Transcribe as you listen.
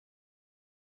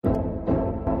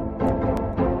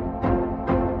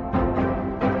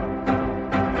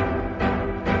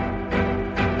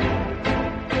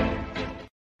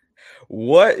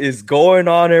What is going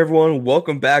on, everyone?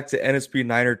 Welcome back to NSP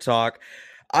Niner Talk.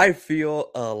 I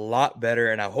feel a lot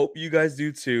better, and I hope you guys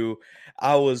do too.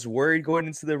 I was worried going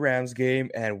into the Rams game,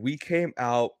 and we came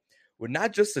out with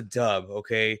not just a dub,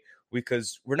 okay?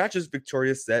 Because we're not just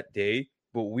victorious that day,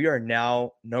 but we are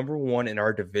now number one in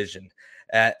our division.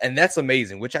 And that's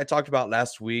amazing, which I talked about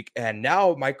last week. And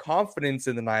now my confidence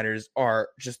in the Niners are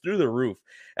just through the roof.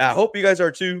 I hope you guys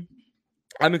are too.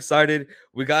 I'm excited.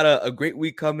 We got a great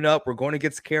week coming up. We're going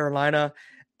against Carolina.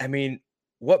 I mean,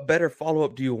 what better follow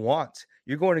up do you want?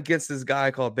 You're going against this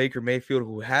guy called Baker Mayfield,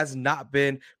 who has not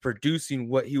been producing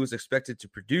what he was expected to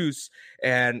produce.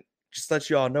 And just to let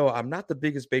you all know, I'm not the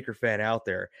biggest Baker fan out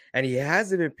there, and he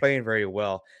hasn't been playing very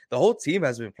well. The whole team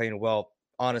has been playing well,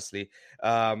 honestly.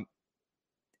 Um,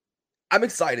 I'm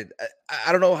excited.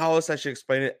 I don't know how else I should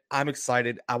explain it. I'm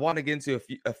excited. I want to get into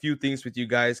a few things with you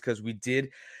guys because we did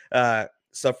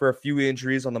suffer a few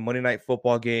injuries on the Monday Night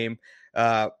Football game.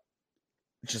 Uh,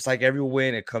 just like every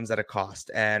win, it comes at a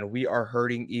cost, and we are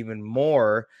hurting even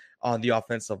more on the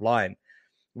offensive line.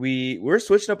 We're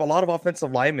switching up a lot of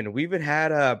offensive linemen. We even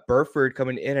had Burford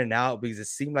coming in and out because it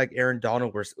seemed like Aaron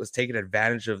Donald was taking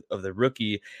advantage of the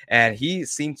rookie, and he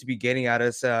seemed to be getting at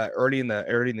us early in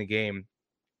the game.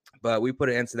 But we put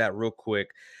an end to that real quick.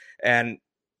 And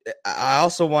I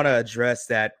also want to address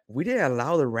that we didn't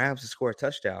allow the Rams to score a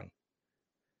touchdown.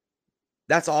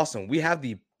 That's awesome. We have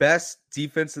the best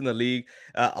defense in the league.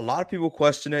 A lot of people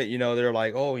question it. They're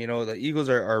like, oh, the Eagles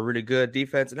are really good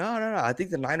defense. No. I think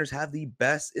the Niners have the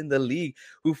best in the league.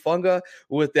 Hufunga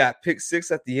with that pick six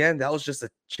at the end, that was just a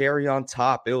cherry on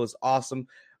top. It was awesome.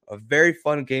 A very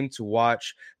fun game to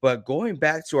watch. But going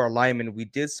back to our lineman, we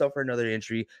did suffer another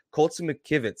injury. Colton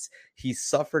McKivitz, he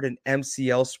suffered an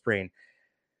MCL sprain.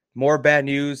 More bad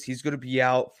news. He's going to be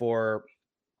out for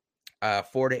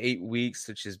 4 to 8 weeks,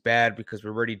 which is bad because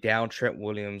we're already down Trent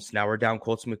Williams. Now we're down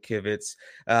Colton McKivitz.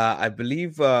 I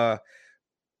believe we're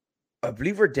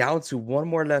down to one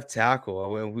more left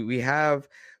tackle. We have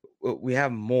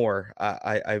more.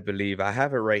 I believe I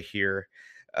have it right here.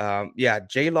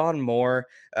 Jalen Moore.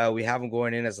 We have him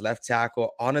going in as left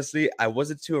tackle. Honestly, I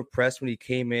wasn't too impressed when he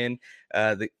came in.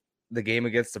 The game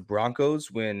against the Broncos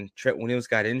when Trent Williams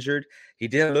got injured. He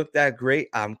didn't look that great.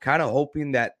 I'm kind of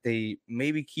hoping that they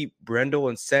maybe keep Brendel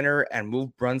in center and move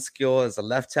Brunskill as a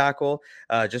left tackle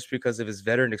just because of his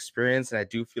veteran experience. And I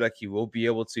do feel like he will be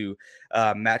able to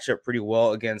match up pretty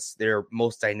well against their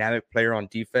most dynamic player on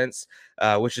defense,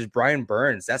 which is Brian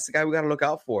Burns. That's the guy we got to look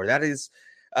out for. That is,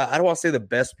 I don't want to say the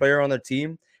best player on their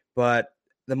team, but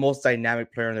the most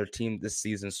dynamic player on their team this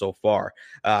season so far.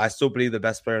 I still believe the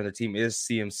best player on the team is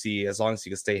CMC as long as he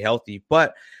can stay healthy.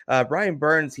 But Brian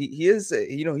Burns, he is,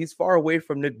 he's far away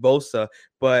from Nick Bosa,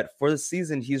 but for the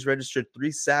season, he's registered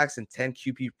 3 sacks and 10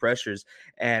 QP pressures.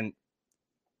 And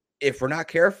if we're not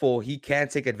careful, he can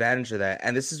take advantage of that.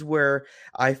 And this is where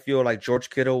I feel like George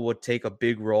Kittle would take a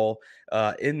big role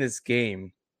in this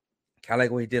game, kind of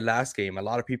like what he did last game. A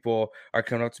lot of people are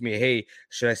coming up to me, hey,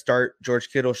 should I start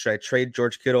George Kittle? Should I trade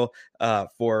George Kittle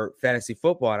for fantasy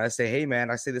football? And I say, hey,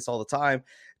 man, I say this all the time.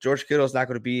 George Kittle is not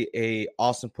going to be a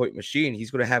awesome point machine.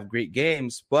 He's going to have great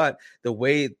games, but the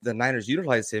way the Niners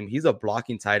utilize him, he's a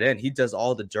blocking tight end. He does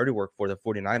all the dirty work for the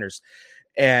 49ers.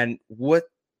 And with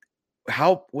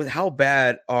how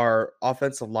bad our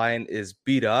offensive line is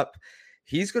beat up,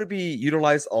 he's going to be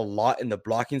utilized a lot in the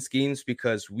blocking schemes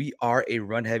because we are a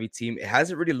run-heavy team. It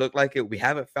hasn't really looked like it. We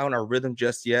haven't found our rhythm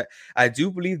just yet. I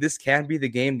do believe this can be the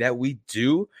game that we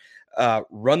do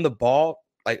run the ball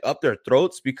like up their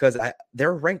throats because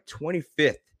they're ranked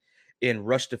 25th in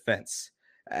rush defense,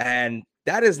 and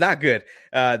that is not good.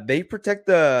 They protect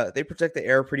the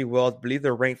air pretty well. I believe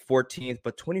they're ranked 14th,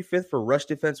 but 25th for rush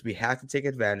defense. We have to take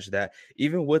advantage of that,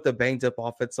 even with a banged up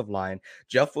offensive line.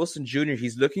 Jeff Wilson Jr.,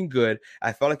 he's looking good.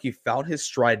 I felt like he found his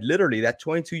stride. Literally, that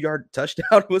 22-yard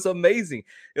touchdown was amazing.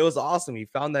 It was awesome. He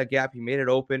found that gap. He made it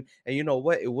open. And you know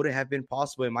what? It wouldn't have been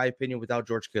possible, in my opinion, without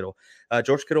George Kittle.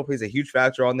 George Kittle plays a huge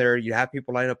factor on there. You have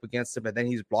people line up against him, and then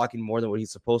he's blocking more than what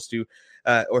he's supposed to,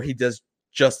 or he does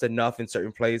just enough in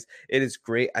certain plays. It is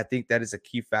great. I think that is a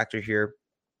key factor here.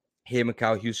 Him and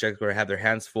Kyle Juszczyk are going to have their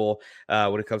hands full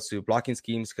when it comes to blocking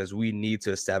schemes because we need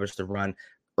to establish the run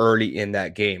early in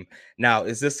that game. Now,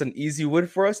 is this an easy win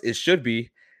for us? It should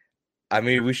be. I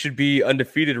mean, we should be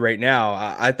undefeated right now.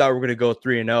 I thought we were going to go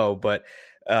 3-0, but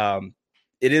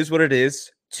it is what it is.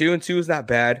 2-2 is not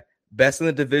bad. Best in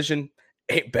the division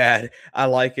ain't bad. I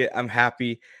like it. I'm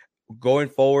happy. going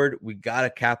forward, we got to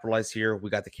capitalize here. We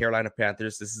got the Carolina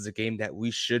Panthers. This is a game that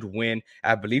we should win.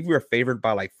 I believe we were favored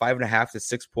by like 5.5 to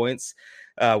 6 points.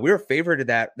 We were favored in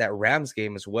that Rams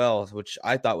game as well, which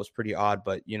I thought was pretty odd.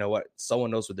 But you know what?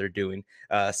 Someone knows what they're doing.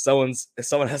 Someone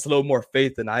has a little more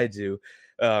faith than I do.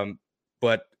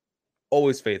 But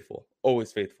always faithful,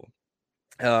 always faithful.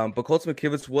 But Colts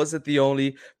McKivitz wasn't the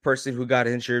only person who got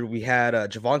injured. We had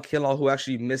Javon Kinlaw, who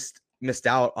actually missed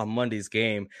out on Monday's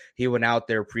game. He went out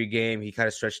there pregame. He kind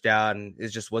of stretched out, and it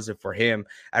just wasn't for him.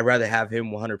 I'd rather have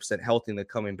him 100% healthy than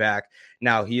coming back.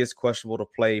 Now, he is questionable to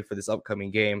play for this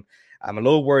upcoming game. I'm a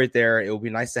little worried there. It would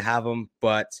be nice to have him,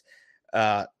 but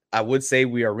I would say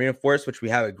we are reinforced, which we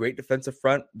have a great defensive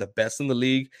front, the best in the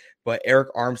league. But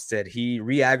Eric Armstead, he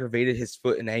re-aggravated his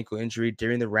foot and ankle injury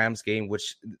during the Rams game,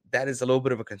 which that is a little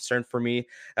bit of a concern for me.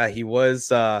 He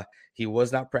was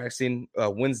not practicing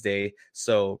Wednesday,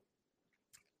 so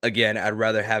again, I'd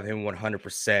rather have him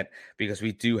 100% because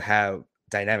we do have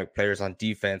dynamic players on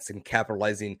defense and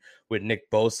capitalizing with Nick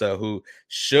Bosa, who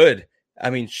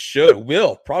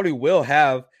probably will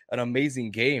have an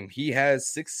amazing game. He has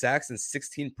 6 sacks and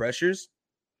 16 pressures,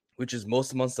 which is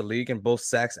most amongst the league in both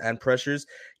sacks and pressures.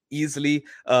 Easily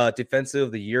defensive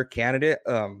of the year candidate.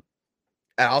 I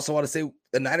also want to say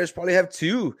the Niners probably have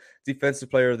 2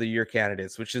 defensive player of the year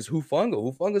candidates, which is Hufanga.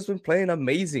 Hufanga's been playing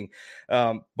amazing.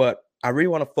 But I really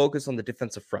want to focus on the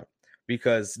defensive front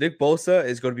because Nick Bosa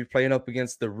is going to be playing up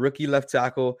against the rookie left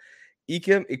tackle,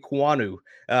 Ikem Ekwonu.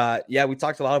 We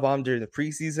talked a lot about him during the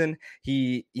preseason.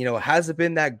 He, hasn't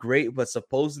been that great, but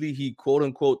supposedly he quote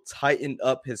unquote tightened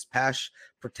up his pass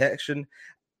protection.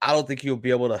 I don't think he'll be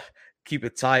able to keep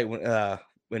it tight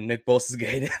when Nick Bosa's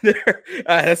getting in there.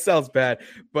 That sounds bad,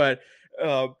 but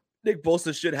Nick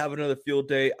Bosa should have another field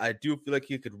day. I do feel like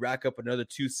he could rack up another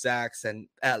 2 sacks and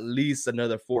at least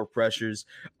another 4 pressures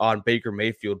on Baker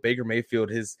Mayfield. Baker Mayfield,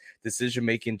 his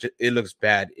decision-making, it looks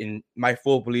bad. In my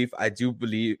full belief, I do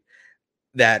believe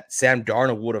that Sam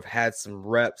Darnold would have had some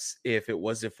reps if it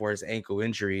wasn't for his ankle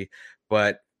injury.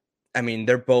 But, I mean,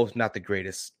 they're both not the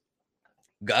greatest.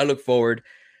 Gotta look forward.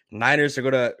 Niners are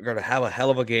gonna have a hell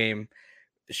of a game.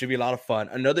 It should be a lot of fun.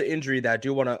 Another injury that I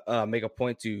do want to make a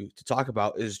point to talk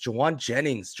about is Juwan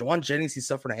Jennings. Juwan Jennings, he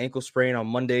suffered an ankle sprain on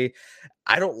Monday.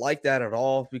 I don't like that at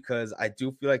all because I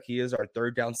do feel like he is our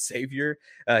third down savior.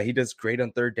 He does great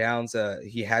on third downs.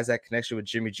 He has that connection with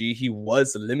Jimmy G. He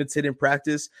was limited in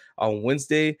practice on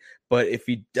Wednesday, but if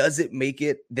he doesn't make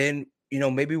it, then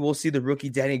maybe we'll see the rookie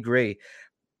Danny Gray.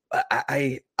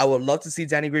 I would love to see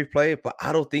Danny Gray play, but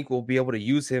I don't think we'll be able to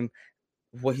use him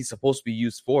what he's supposed to be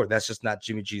used for. That's just not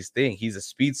Jimmy G's thing. He's a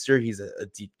speedster. He's a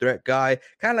deep threat guy,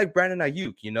 kind of like Brandon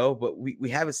Ayuk, but we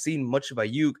haven't seen much of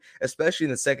Ayuk, especially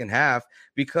in the second half,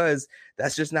 because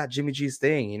that's just not Jimmy G's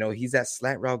thing. He's that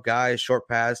slant route guy, short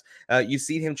pass. You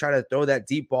see him try to throw that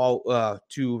deep ball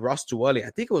to Ross Tuwali. I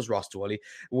think it was Ross Tuwali,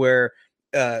 where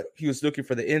he was looking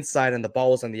for the inside and the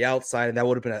ball was on the outside, and that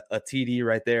would have been a TD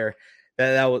right there.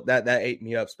 That ate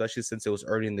me up, especially since it was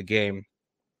early in the game.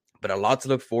 But a lot to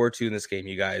look forward to in this game,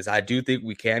 you guys. I do think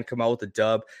we can come out with a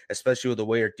dub, especially with the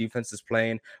way our defense is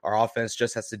playing. Our offense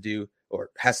just has to do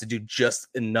just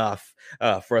enough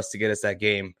for us to get us that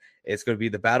game. It's going to be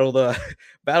the battle of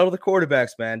the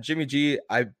quarterbacks, man. Jimmy G,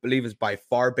 I believe, is by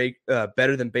far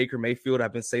better than Baker Mayfield.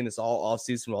 I've been saying this all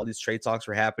offseason while these trade talks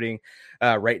were happening.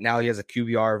 Right now, he has a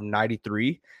QBR of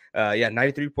 93.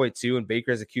 93.2, and Baker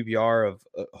has a QBR of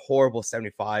a horrible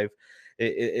 75.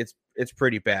 It's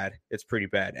pretty bad. It's pretty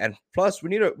bad. And plus, we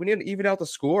need to even out the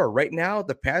score. Right now,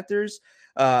 the Panthers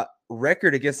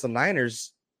record against the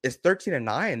Niners is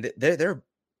 13-9.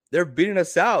 They're beating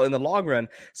us out in the long run.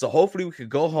 So hopefully we could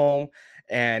go home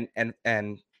and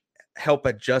help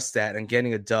adjust that and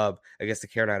getting a dub against the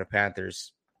Carolina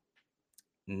Panthers.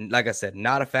 Like I said,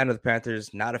 not a fan of the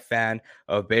Panthers, not a fan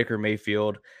of Baker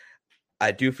Mayfield.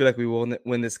 I do feel like we will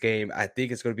win this game. I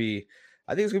think it's going to be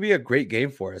a great game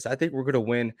for us. I think we're going to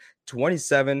win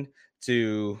 27-13.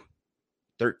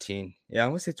 Yeah, I'm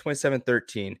going to say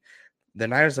 27-13. The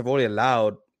Niners have only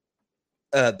allowed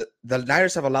the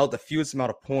Niners have allowed the fewest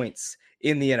amount of points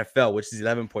in the NFL, which is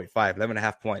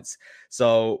 11.5 points.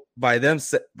 So by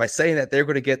saying that they're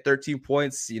going to get 13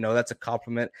 points, that's a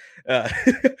compliment.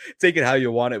 Take it how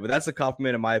you want it, but that's a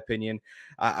compliment in my opinion.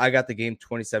 I got the game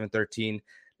 27-13.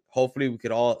 Hopefully we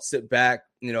could all sit back,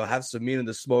 have some meat in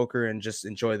the smoker and just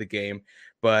enjoy the game.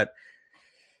 But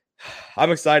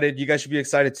I'm excited. You guys should be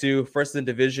excited too. First in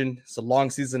the division. It's a long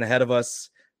season ahead of us.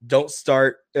 Don't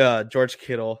start George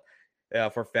Kittle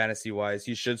for fantasy wise.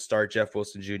 You should start Jeff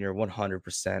Wilson Jr.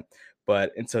 100%.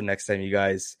 But until next time, you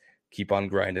guys keep on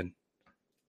grinding.